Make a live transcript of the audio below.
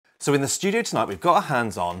So in the studio tonight, we've got our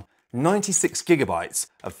hands on 96 gigabytes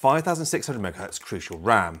of 5600 MHz Crucial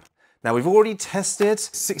RAM. Now we've already tested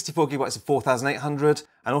 64 gigabytes of 4800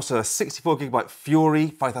 and also a 64 gigabyte Fury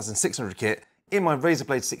 5600 kit in my Razer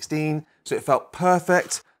Blade 16, so it felt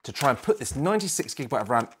perfect to try and put this 96 gigabyte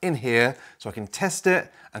of RAM in here so I can test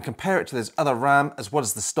it and compare it to this other RAM as well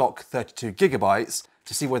as the stock 32 gigabytes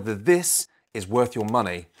to see whether this is worth your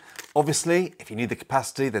money. Obviously, if you need the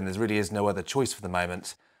capacity, then there really is no other choice for the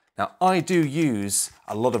moment. Now, I do use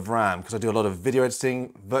a lot of RAM because I do a lot of video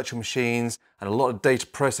editing, virtual machines, and a lot of data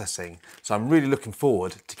processing. So I'm really looking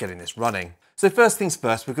forward to getting this running. So first things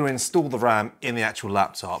first, we're going to install the RAM in the actual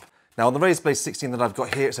laptop. Now on the Razer Blade 16 that I've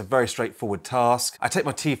got here, it's a very straightforward task. I take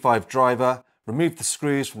my T5 driver, remove the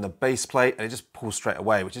screws from the base plate, and it just pulls straight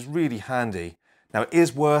away, which is really handy. Now it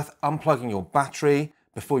is worth unplugging your battery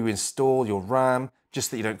before you install your RAM, just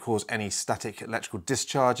that you don't cause any static electrical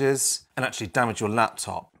discharges and actually damage your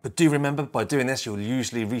laptop. But do remember, by doing this, you'll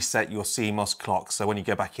usually reset your CMOS clock, so when you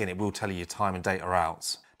go back in, it will tell you your time and date are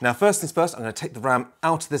out. Now, first things first, I'm going to take the RAM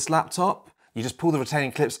out of this laptop. You just pull the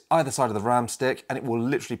retaining clips either side of the RAM stick, and it will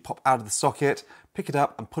literally pop out of the socket, pick it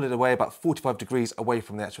up and pull it away about 45 degrees away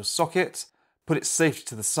from the actual socket, put it safely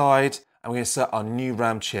to the side, and we're going to insert our new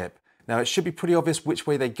RAM chip. Now, it should be pretty obvious which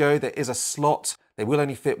way they go. There is a slot. They will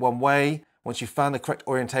only fit one way. Once you've found the correct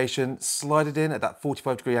orientation, slide it in at that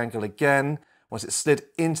 45-degree angle again. Once it's slid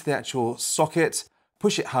into the actual socket,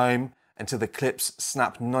 push it home until the clips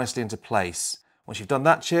snap nicely into place. Once you've done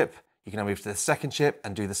that chip, you can now move to the second chip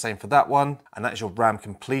and do the same for that one, and that is your RAM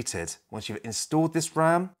completed. Once you've installed this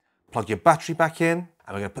RAM, plug your battery back in, and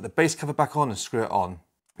we're going to put the base cover back on and screw it on.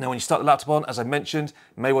 Now, when you start the laptop on, as I mentioned,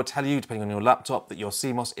 it may well tell you, depending on your laptop, that your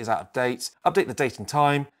CMOS is out of date. Update the date and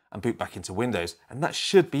time, and boot back into Windows. And that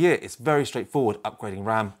should be it. It's very straightforward upgrading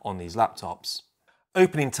RAM on these laptops.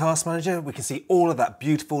 Opening Task Manager, we can see all of that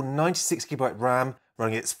beautiful 96 gigabyte RAM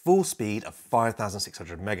running at its full speed of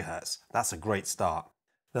 5600 MHz. That's a great start.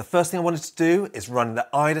 The first thing I wanted to do is run the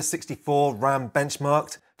IDA64 RAM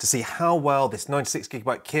benchmarked to see how well this 96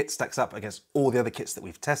 gigabyte kit stacks up against all the other kits that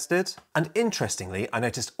we've tested. And interestingly, I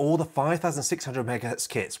noticed all the 5600 MHz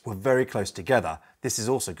kits were very close together. This is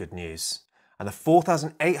also good news. And the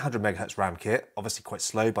 4800 MHz RAM kit, obviously quite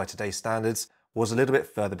slow by today's standards, was a little bit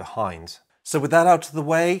further behind. So with that out of the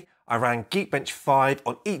way, I ran Geekbench 5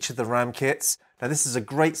 on each of the RAM kits. Now this is a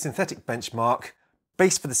great synthetic benchmark,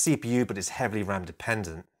 based for the CPU, but is heavily RAM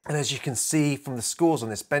dependent. And as you can see from the scores on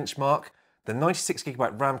this benchmark, the 96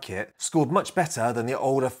 gigabyte RAM kit scored much better than the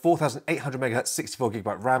older 4800 MHz 64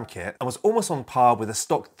 gigabyte RAM kit and was almost on par with the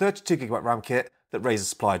stock 32 gigabyte RAM kit that Razer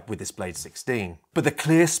supplied with this Blade 16. But the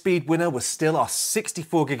clear speed winner was still our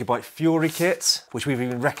 64 gigabyte Fury kit, which we've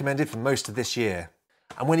been recommended for most of this year.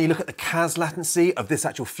 And when you look at the CAS latency of this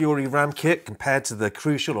actual Fury RAM kit compared to the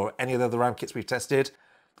Crucial or any of the other RAM kits we've tested,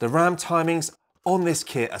 the RAM timings on this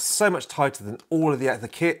kit are so much tighter than all of the other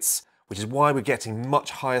kits, which is why we're getting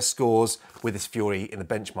much higher scores with this Fury in the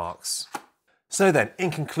benchmarks. So then,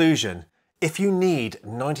 in conclusion, if you need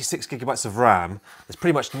 96 gigabytes of RAM, there's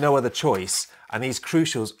pretty much no other choice, and these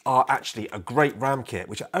Crucials are actually a great RAM kit,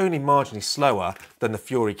 which are only marginally slower than the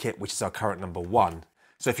Fury kit, which is our current #1.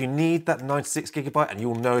 So if you need that 96 gigabyte, and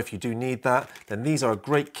you'll know if you do need that, then these are a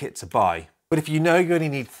great kit to buy. But if you know you only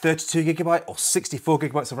need 32 gigabyte or 64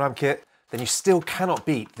 gigabytes of RAM kit, then you still cannot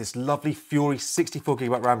beat this lovely Fury 64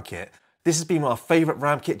 gigabyte RAM kit. This has been our favorite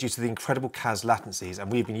RAM kit due to the incredible CAS latencies,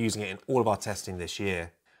 and we've been using it in all of our testing this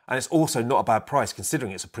year. And it's also not a bad price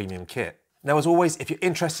considering it's a premium kit. Now, as always, if you're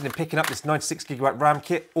interested in picking up this 96 gigabyte RAM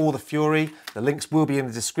kit or the Fury, the links will be in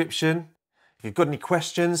the description. If you've got any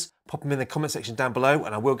questions, pop them in the comment section down below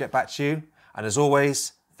and I will get back to you. And as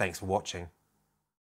always, thanks for watching.